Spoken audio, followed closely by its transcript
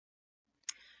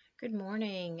Good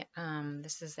morning.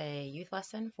 This is a youth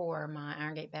lesson for my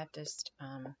Iron Gate Baptist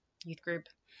youth group.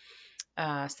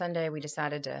 Sunday, we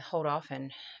decided to hold off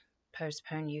and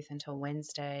postpone youth until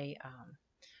Wednesday.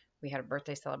 We had a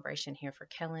birthday celebration here for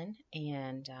Kellen,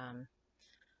 and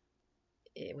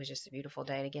it was just a beautiful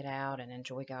day to get out and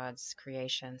enjoy God's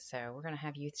creation. So we're going to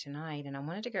have youth tonight, and I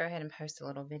wanted to go ahead and post a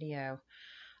little video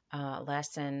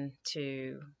lesson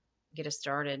to get us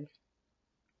started.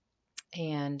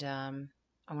 And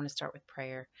I want to start with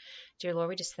prayer. Dear Lord,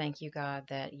 we just thank you, God,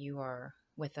 that you are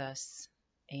with us.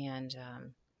 And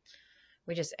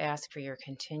we just ask for your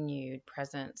continued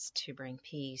presence to bring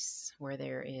peace where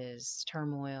there is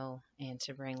turmoil and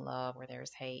to bring love where there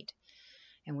is hate.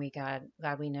 And God,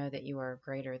 we know that you are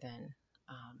greater than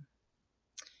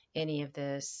any of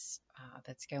this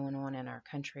that's going on in our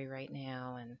country right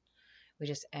now. And we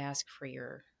just ask for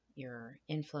your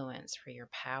influence, for your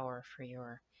power, for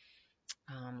your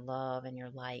love and your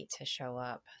light to show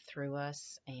up through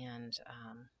us. And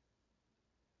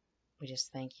we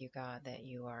just thank you, God, that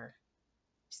you are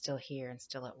still here and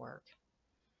still at work.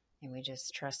 And we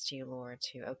just trust you, Lord,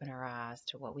 to open our eyes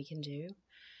to what we can do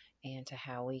and to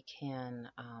how we can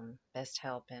best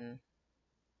help in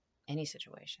any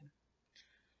situation.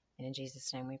 And in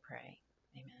Jesus' name we pray.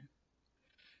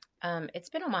 Amen. It's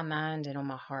been on my mind and on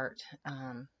my heart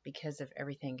because of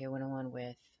everything going on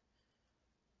with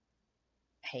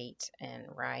hate and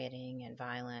rioting and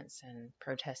violence and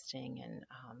protesting, and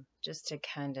just to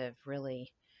kind of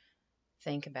really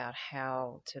think about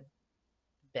how to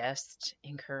best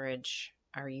encourage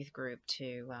our youth group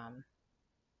to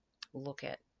look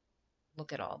at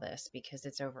all this, because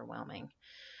it's overwhelming.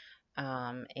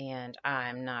 And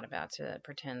I'm not about to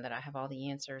pretend that I have all the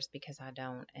answers, because I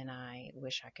don't, and I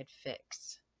wish I could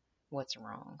fix what's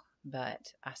wrong. But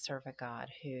I serve a God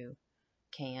who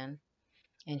can,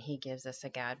 and he gives us a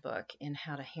guidebook in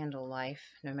how to handle life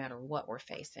no matter what we're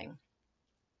facing.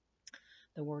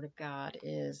 The Word of God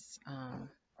is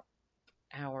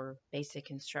our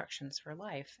basic instructions for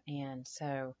life. And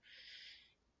so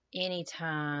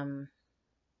anytime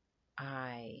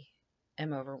I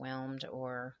am overwhelmed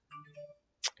or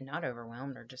not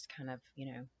overwhelmed, or just kind of,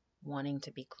 wanting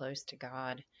to be close to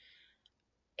God,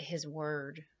 his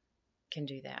Word can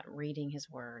do that. Reading his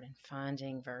Word and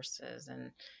finding verses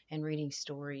and reading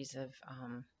stories of,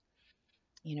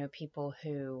 people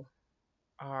who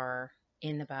are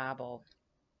in the Bible.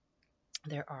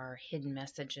 There are hidden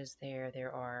messages there.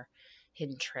 There are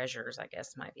hidden treasures, I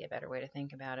guess might be a better way to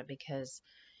think about it, because,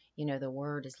 the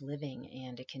Word is living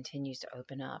and it continues to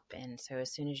open up. And so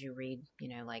as soon as you read,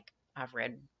 like I've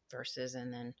read verses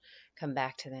and then come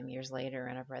back to them years later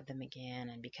and I've read them again,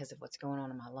 and because of what's going on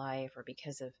in my life, or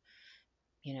because of,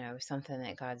 something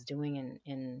that God's doing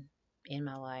in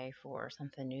my life, or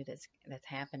something new that's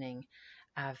happening,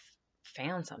 I've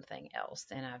found something else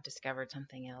and I've discovered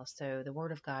something else. So the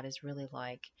Word of God is really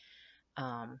like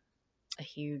a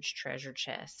huge treasure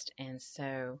chest. And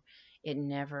so it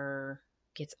never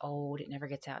gets old. It never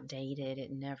gets outdated.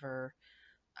 It never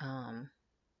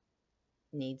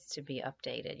needs to be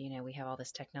updated. We have all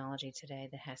this technology today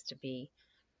that has to be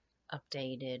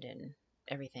updated, and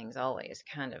everything's always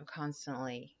kind of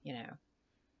constantly,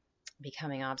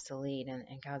 becoming obsolete, and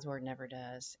God's Word never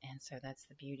does. And so that's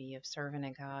the beauty of serving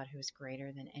a God who is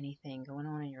greater than anything going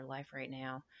on in your life right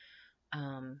now.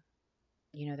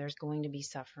 There's going to be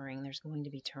suffering, there's going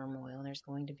to be turmoil, there's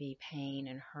going to be pain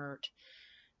and hurt,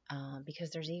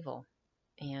 because there's evil.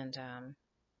 And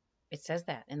it says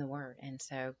that in the Word. And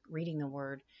so reading the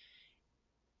Word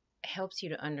helps you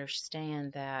to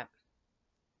understand that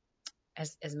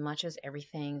as much as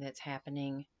everything that's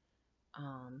happening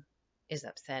is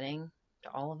upsetting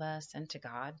to all of us and to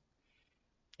God,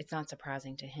 it's not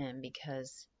surprising to him,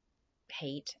 because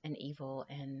hate and evil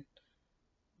and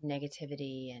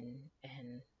negativity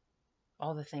and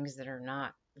all the things that are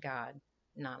not God,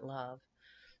 not love,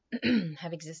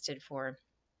 have existed for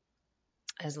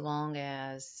as long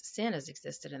as sin has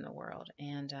existed in the world.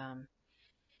 And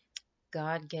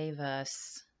God gave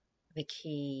us the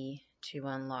key to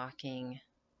unlocking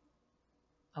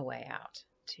a way out,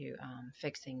 to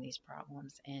fixing these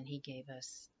problems, and he gave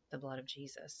us the blood of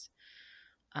Jesus.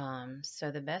 So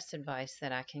the best advice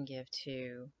that I can give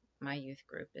to my youth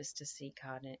group is to seek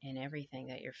God in everything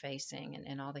that you're facing,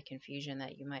 and all the confusion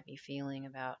that you might be feeling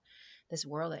about this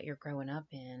world that you're growing up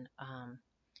in.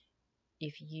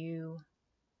 If you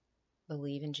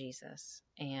believe in Jesus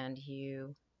and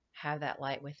you have that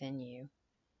light within you,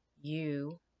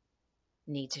 you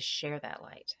need to share that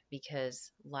light,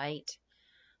 because light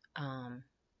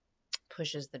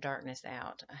pushes the darkness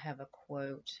out. I have a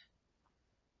quote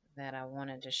that I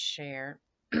wanted to share.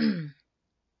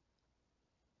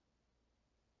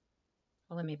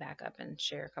 Well, let me back up and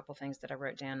share a couple things that I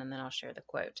wrote down, and then I'll share the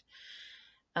quote.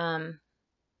 Um,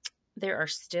 there are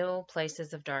still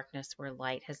places of darkness where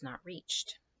light has not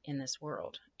reached in this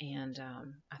world. And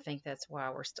I think that's why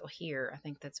we're still here. I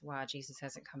think that's why Jesus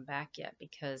hasn't come back yet,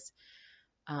 because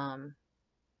um,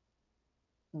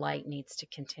 light needs to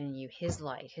continue. His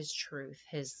light, his truth,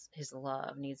 his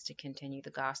love needs to continue.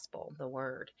 The gospel, the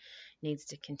word, needs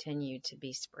to continue to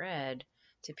be spread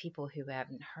to people who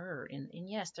haven't heard. And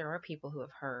yes, there are people who have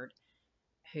heard,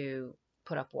 who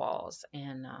put up walls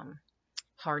and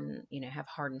harden, have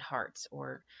hardened hearts,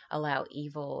 or allow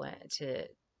evil to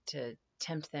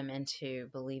tempt them into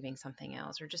believing something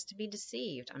else, or just to be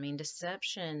deceived. I mean,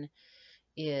 deception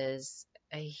is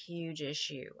a huge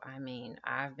issue. I mean,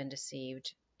 I've been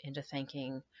deceived into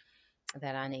thinking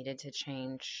that I needed to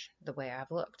change the way I've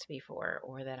looked before,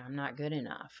 or that I'm not good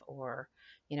enough, or,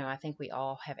 I think we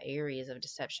all have areas of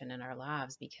deception in our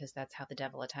lives, because that's how the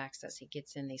devil attacks us. He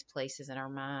gets in these places in our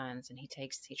minds, and he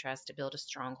tries to build a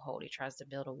stronghold. He tries to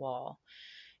build a wall.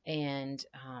 And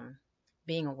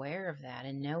being aware of that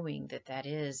and knowing that that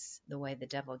is the way the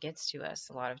devil gets to us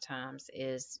a lot of times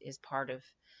is part of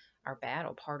our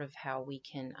battle, part of how we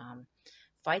can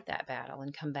fight that battle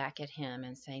and come back at him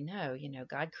and say, no,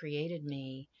 God created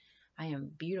me. I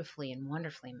am beautifully and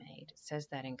wonderfully made. It says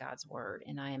that in God's word,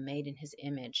 and I am made in his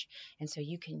image. And so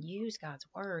you can use God's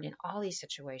word in all these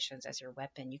situations as your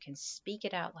weapon. You can speak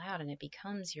it out loud and it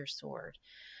becomes your sword.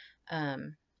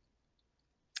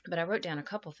 But I wrote down a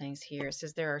couple things here. It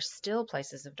says there are still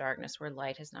places of darkness where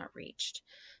light has not reached.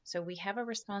 So we have a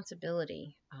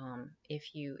responsibility.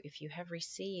 If you have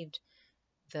received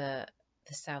the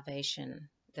salvation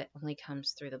that only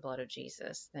comes through the blood of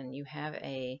Jesus, then you have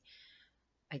a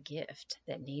gift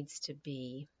that needs to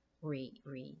be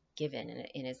given, and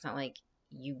it's not like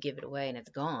you give it away and it's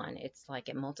gone. It's like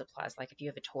it multiplies. Like if you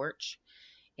have a torch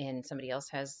and somebody else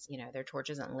has, their torch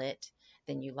isn't lit,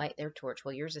 then you light their torch.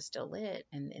 Well, yours is still lit,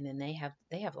 and then they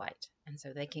have light, and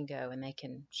so they can go and they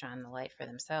can shine the light for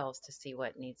themselves to see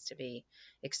what needs to be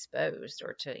exposed,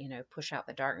 or to push out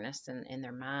the darkness in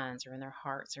their minds, or in their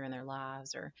hearts, or in their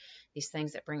lives, or these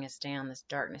things that bring us down, this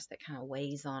darkness that kind of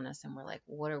weighs on us, and we're like,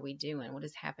 what are we doing? What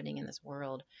is happening in this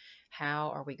world? How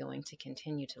are we going to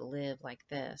continue to live like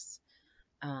this?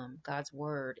 God's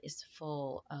word is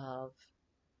full of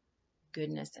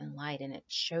goodness and light, and it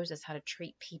shows us how to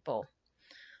treat people.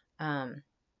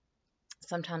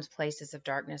 Sometimes places of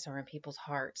darkness are in people's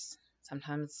hearts.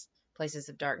 Sometimes places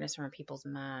of darkness are in people's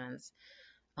minds.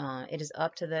 It is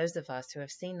up to those of us who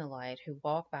have seen the light, who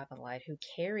walk by the light, who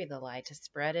carry the light, to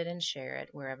spread it and share it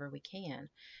wherever we can,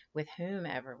 with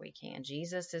whomever we can.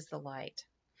 Jesus is the light.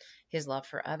 His love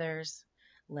for others,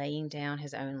 laying down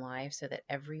his own life so that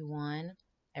every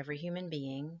human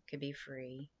being could be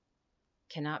free,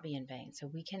 cannot be in vain. So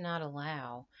we cannot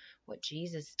allow what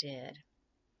Jesus did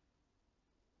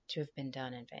to have been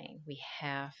done in vain. We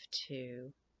have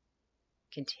to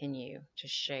continue to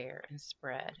share and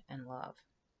spread and love.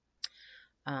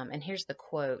 And here's the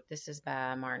quote. This is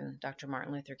by Dr.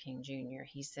 Martin Luther King Jr.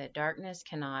 He said, "Darkness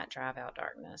cannot drive out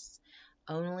darkness.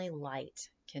 Only light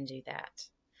can do that."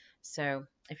 So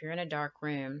if you're in a dark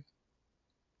room,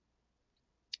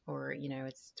 or,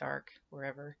 it's dark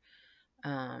wherever,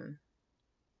 and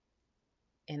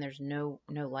there's no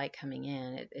light coming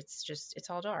in, it's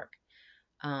all dark.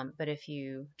 But if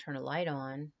you turn a light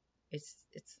on, it's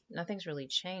nothing's really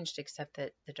changed, except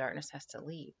that the darkness has to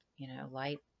leave.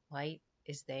 Light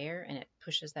is there, and it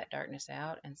pushes that darkness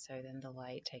out, and so then the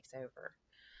light takes over.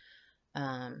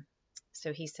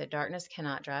 So he said, darkness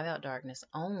cannot drive out darkness.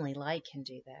 Only light can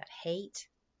do that. Hate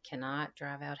cannot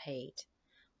drive out hate.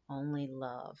 Only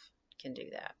love can do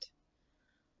that.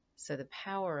 So the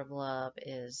power of love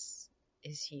is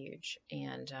huge,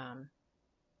 and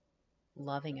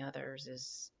loving others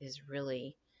is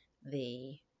really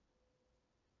the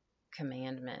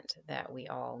commandment that we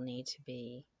all need to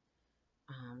be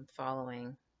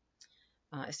following,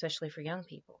 especially for young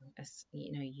people. As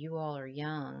you all are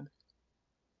young,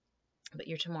 but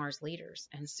you're tomorrow's leaders,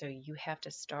 and so you have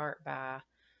to start by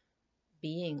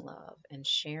being love and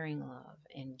sharing love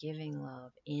and giving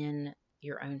love in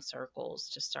your own circles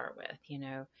to start with.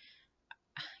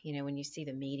 When you see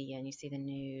the media and you see the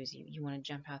news, you want to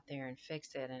jump out there and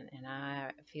fix it, and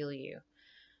I feel you.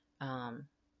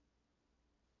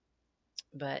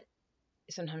 But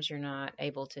sometimes you're not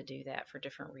able to do that for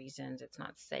different reasons. It's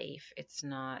not safe. It's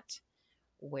not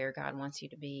where God wants you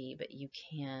to be, but you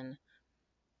can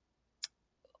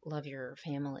love your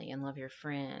family and love your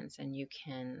friends, and you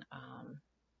can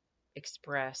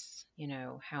express,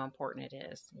 how important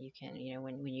it is. You can,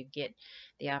 when you get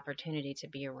the opportunity to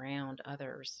be around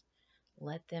others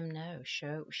let them know,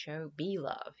 be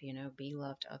love, be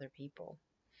love to other people.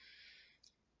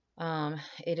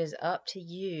 It is up to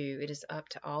you. It is up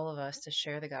to all of us to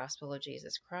share the gospel of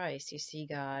Jesus Christ. You see,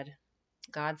 God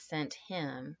sent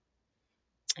him,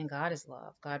 and God is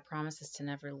love. God promises to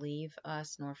never leave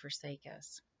us nor forsake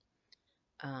us.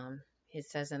 It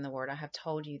says in the word, I have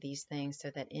told you these things so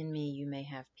that in me you may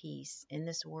have peace. In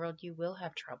this world you will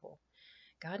have trouble.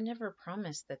 God never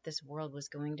promised that this world was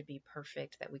going to be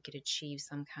perfect, that we could achieve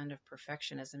some kind of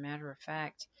perfection. As a matter of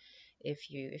fact, if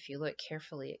you look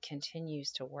carefully, it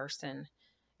continues to worsen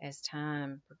as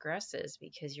time progresses,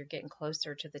 because you're getting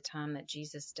closer to the time that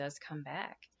Jesus does come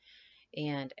back.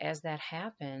 And as that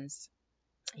happens,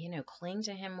 cling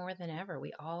to him more than ever.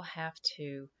 We all have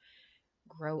to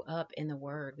grow up in the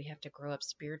word. We have to grow up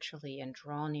spiritually and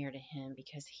draw near to him,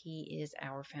 because he is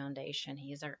our foundation.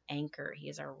 He is our anchor. He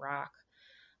is our rock,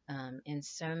 in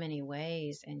so many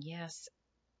ways. And yes,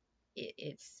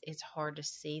 it's hard to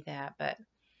see that, but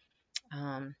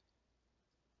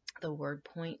the word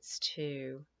points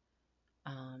to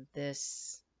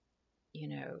this,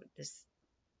 this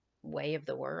way of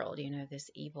the world, this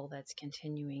evil that's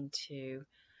continuing to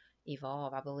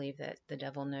evolve. I believe that the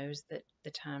devil knows that the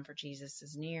time for Jesus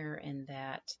is near, and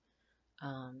that,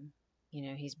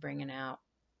 he's bringing out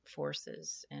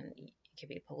forces, and it could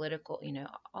be political,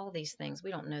 all these things.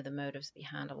 We don't know the motives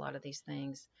behind a lot of these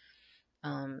things.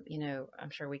 I'm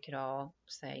sure we could all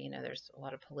say, there's a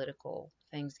lot of political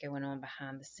things going on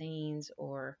behind the scenes,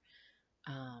 or,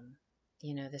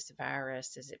 this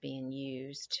virus, is it being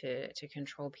used to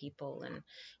control people? And,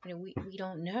 we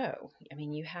don't know. I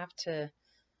mean, you have to,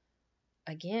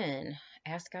 again,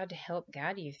 ask God to help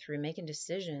guide you through making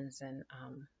decisions, and,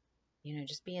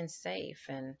 just being safe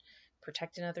and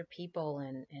protecting other people,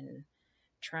 and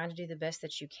trying to do the best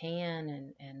that you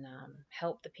can, and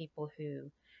help the people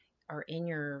who are in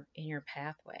your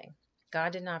pathway.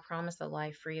 God did not promise a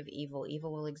life free of evil.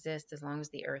 Evil will exist as long as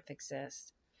the earth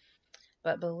exists.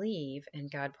 But believe,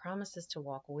 and God promises to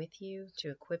walk with you,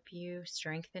 to equip you,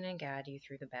 strengthen, and guide you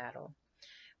through the battle.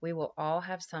 We will all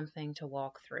have something to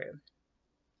walk through,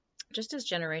 just as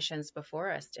generations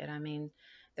before us did. I mean,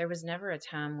 there was never a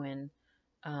time when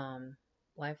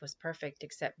life was perfect,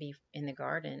 except in the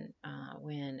garden,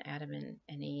 when Adam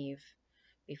and Eve,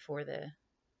 before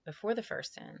the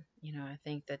first sin. I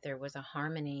think that there was a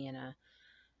harmony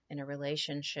in a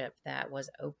relationship that was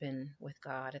open with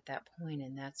God at that point,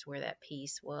 and that's where that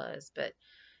peace was. But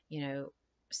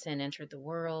sin entered the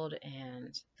world,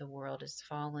 and the world is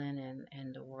fallen,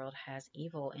 and the world has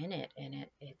evil in it, and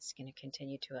it's going to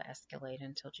continue to escalate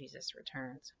until Jesus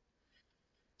returns.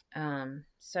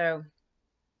 So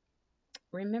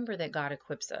remember that God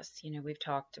equips us. We've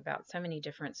talked about so many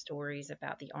different stories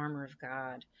about the armor of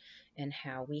God, and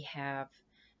how we have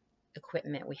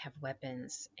equipment, we have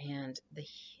weapons, and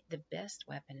the best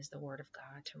weapon is the Word of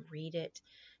God. To read it,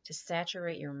 to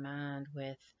saturate your mind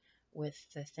with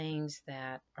the things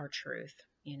that are truth.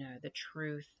 The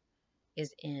truth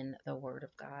is in the Word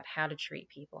of God. How to treat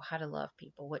people, how to love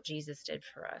people, what Jesus did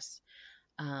for us.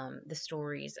 The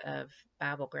stories of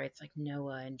Bible greats like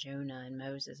Noah and Jonah and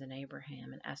Moses and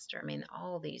Abraham and Esther. I mean,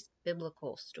 all these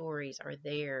biblical stories are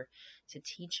there to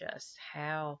teach us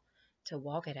how to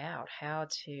walk it out, how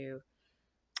to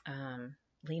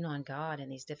lean on God in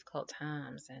these difficult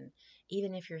times. And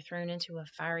even if you're thrown into a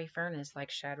fiery furnace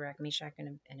like Shadrach, Meshach,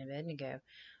 and Abednego,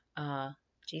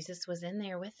 Jesus was in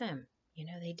there with them.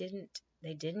 They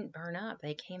didn't burn up.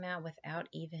 They came out without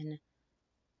even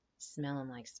smelling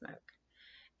like smoke.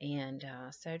 And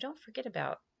so don't forget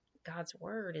about God's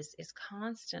word is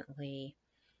constantly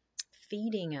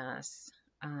feeding us.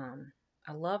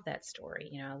 I love that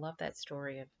story. I love that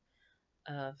story of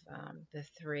the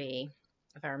three.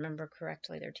 If I remember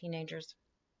correctly, they're teenagers.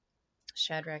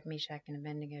 Shadrach, Meshach, and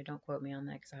Abednego. Don't quote me on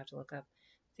that, because I have to look up,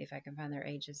 see if I can find their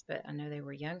ages. But I know they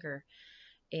were younger.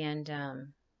 And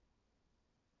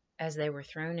as they were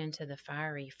thrown into the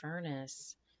fiery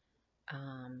furnace,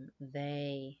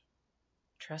 they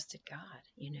trusted God,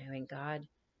 and God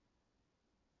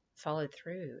followed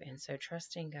through. And so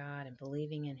trusting God and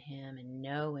believing in Him, and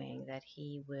knowing that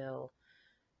He will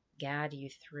guide you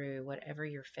through whatever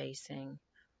you're facing,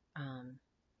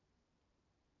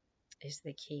 is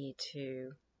the key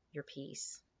to your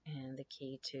peace, and the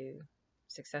key to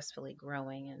successfully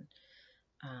growing,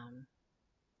 and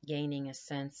gaining a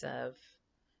sense of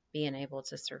being able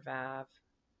to survive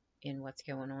in what's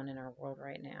going on in our world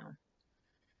right now.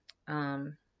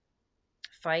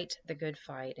 Fight the good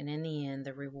fight, and in the end,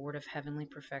 the reward of heavenly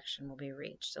perfection will be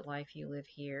reached. The life you live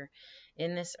here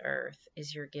in this earth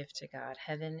is your gift to God.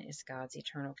 Heaven is God's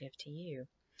eternal gift to you.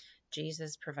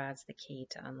 Jesus provides the key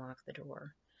to unlock the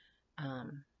door.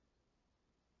 Um,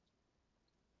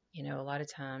 a lot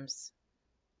of times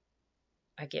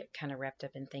I get kind of wrapped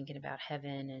up in thinking about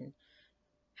heaven and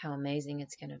how amazing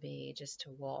it's going to be just to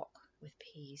walk with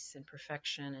peace and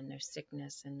perfection and no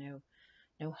sickness and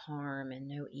no harm and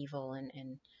no evil and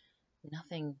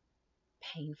nothing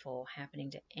painful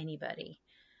happening to anybody.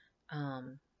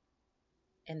 Um,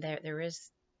 and that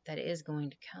is going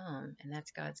to come, and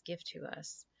that's God's gift to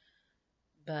us.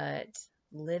 But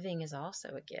living is also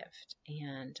a gift,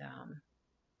 and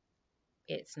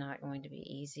it's not going to be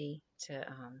easy to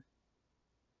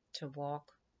walk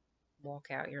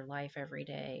out your life every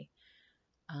day.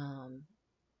 Um,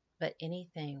 but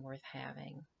anything worth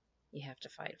having, you have to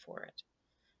fight for it.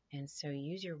 And so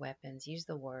use your weapons, use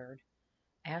the word,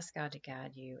 ask God to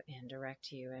guide you and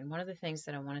direct you. And one of the things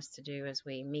that I want us to do as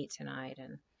we meet tonight,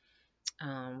 and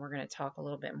we're going to talk a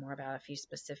little bit more about a few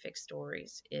specific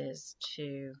stories, is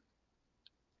to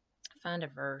find a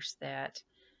verse that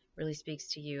really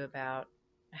speaks to you about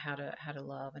how to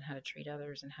love and how to treat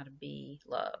others and how to be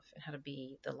love and how to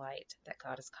be the light that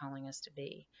God is calling us to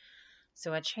be.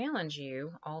 So I challenge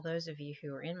you, all those of you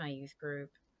who are in my youth group,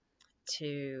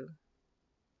 to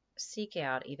seek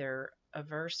out either a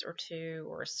verse or two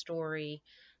or a story,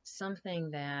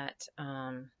 something that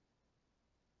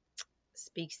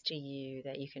speaks to you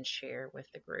that you can share with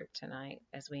the group tonight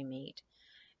as we meet.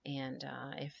 And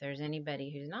if there's anybody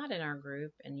who's not in our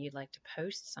group and you'd like to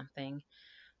post something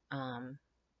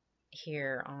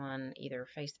here on either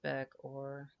Facebook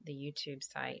or the YouTube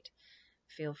site,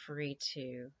 feel free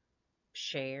to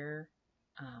share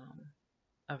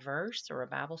a verse or a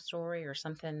Bible story or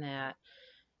something that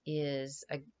is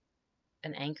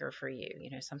an anchor for you,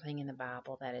 something in the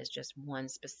Bible that is just one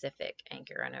specific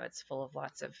anchor. I know it's full of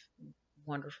lots of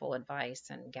wonderful advice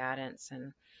and guidance,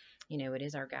 and it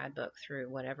is our guidebook through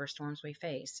whatever storms we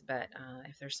face. But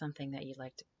if there's something that you'd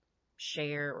like to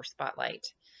share or spotlight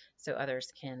so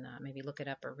others can maybe look it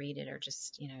up or read it or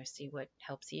just see what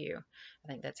helps you, I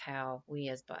think that's how we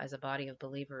as a body of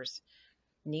believers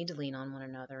need to lean on one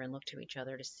another and look to each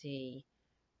other to see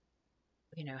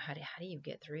how do you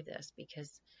get through this.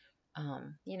 Because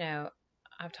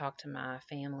I've talked to my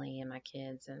family and my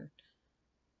kids, and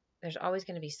there's always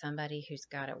going to be somebody who's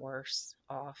got it worse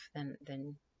off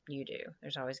than you do.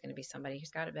 There's always going to be somebody who's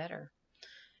got it better.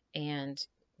 And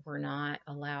we're not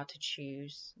allowed to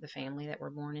choose the family that we're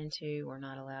born into. We're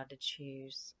not allowed to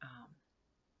choose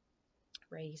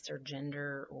race or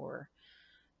gender or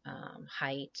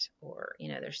height, or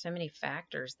there's so many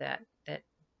factors that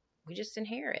we just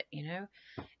inherit,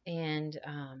 and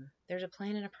there's a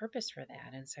plan and a purpose for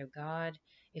that. And so God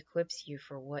equips you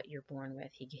for what you're born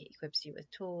with. He equips you with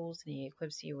tools, and He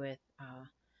equips you with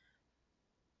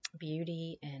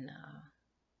beauty, and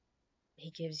He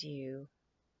gives you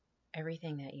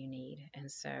everything that you need. And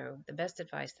so the best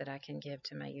advice that I can give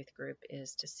to my youth group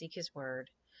is to seek His word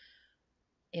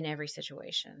in every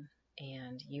situation,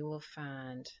 and you will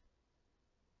find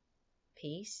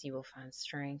peace, you will find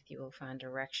strength, you will find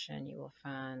direction, you will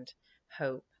find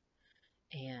hope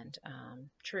and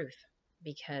truth.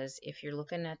 Because if you're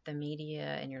looking at the media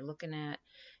and you're looking at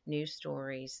news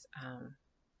stories,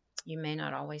 you may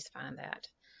not always find that.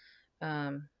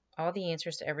 All the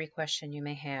answers to every question you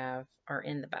may have are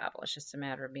in the Bible. It's just a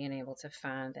matter of being able to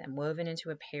find them woven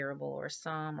into a parable or a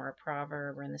psalm or a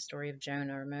proverb, or in the story of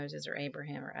Jonah or Moses or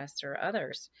Abraham or Esther or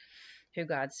others who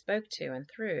God spoke to and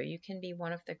through. You can be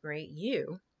one of the great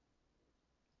you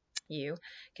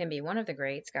can be one of the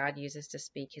greats God uses to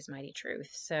speak His mighty truth.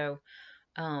 So,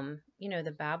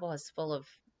 the Bible is full of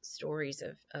stories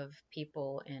of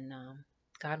people, and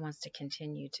God wants to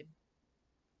continue to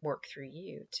work through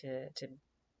you to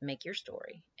make your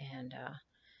story. And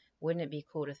wouldn't it be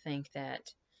cool to think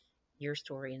that your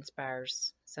story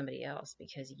inspires somebody else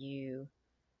because you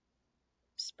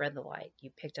spread the light, you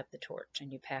picked up the torch,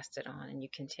 and you passed it on, and you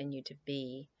continue to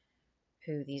be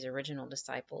who these original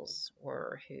disciples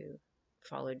were who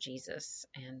followed Jesus.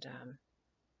 And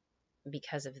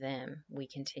because of them, we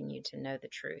continue to know the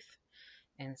truth.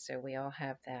 And so we all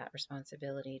have that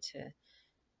responsibility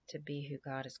to be who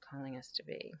God is calling us to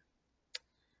be.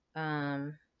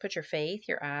 Put your faith,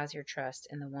 your eyes, your trust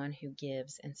in the one who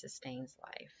gives and sustains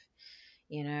life.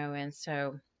 And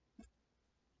so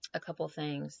a couple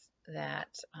things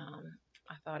that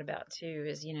I thought about too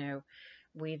is,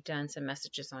 we've done some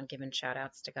messages on giving shout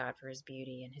outs to God for His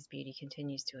beauty, and His beauty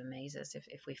continues to amaze us.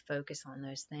 If we focus on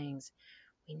those things,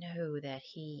 we know that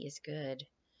He is good,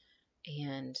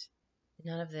 and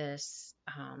none of this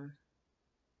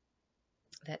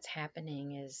that's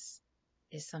happening is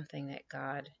something that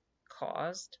God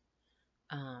caused.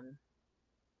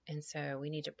 And so we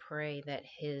need to pray that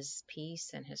his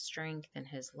peace and his strength and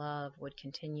his love would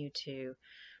continue to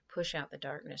push out the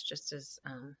darkness, just as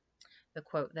the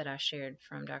quote that I shared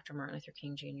from Dr. Martin Luther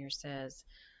King Jr. says.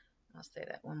 I'll say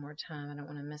that one more time. I don't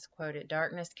want to misquote it.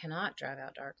 Darkness cannot drive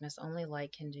out darkness. Only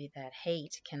light can do that.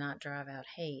 Hate cannot drive out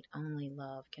hate. Only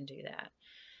love can do that.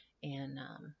 And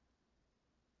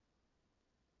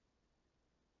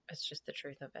it's just the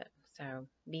truth of it. So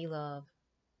be love,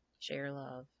 share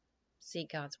love,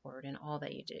 seek God's word in all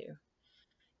that you do,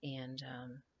 and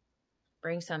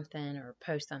bring something or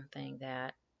post something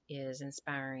that is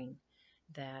inspiring,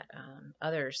 that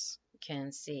others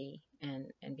can see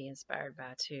and be inspired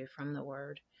by too, from the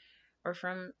word, or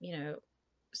from,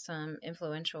 some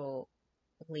influential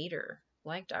leader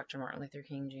like Dr. Martin Luther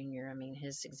King Jr. I mean,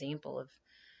 his example of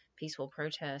peaceful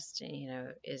protest,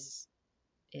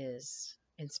 is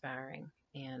inspiring.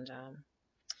 And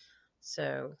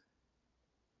so,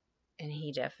 and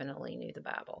he definitely knew the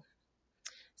Bible.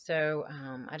 So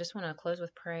I just want to close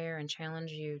with prayer and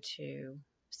challenge you to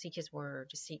seek his word,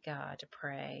 to seek God, to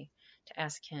pray, to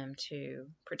ask him to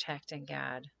protect and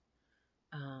guide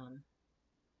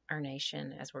our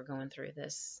nation as we're going through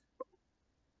this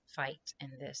fight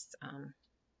and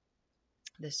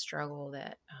this struggle,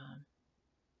 that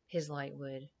his light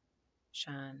would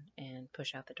shine and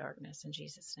push out the darkness. In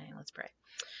Jesus' name, let's pray.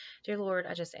 Dear Lord,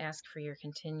 I just ask for your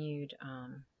continued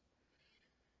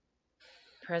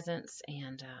presence.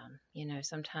 And,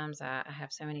 sometimes I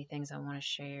have so many things I want to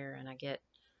share, and I get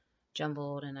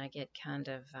jumbled, and I get kind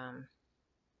of,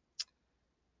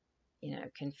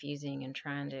 confusing and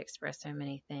trying to express so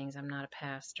many things. I'm not a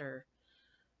pastor,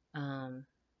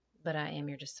 but I am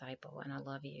your disciple, and I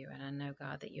love you. And I know,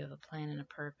 God, that you have a plan and a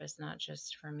purpose, not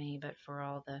just for me, but for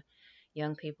all the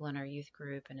young people in our youth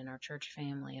group and in our church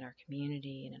family, in our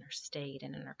community, and in our state,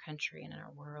 and in our country, and in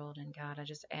our world. And God, I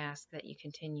just ask that you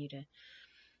continue to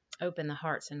open the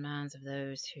hearts and minds of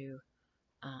those who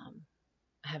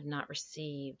have not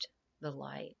received the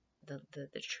light, the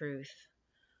truth,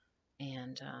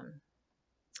 and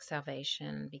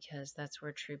salvation, because that's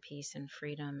where true peace and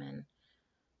freedom and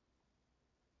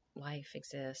life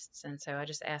exists. And so I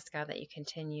just ask, God, that you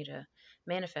continue to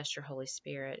manifest your Holy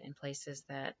Spirit in places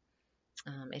that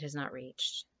it has not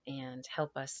reached, and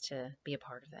help us to be a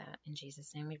part of that. In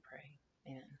Jesus' name we pray.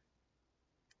 Amen.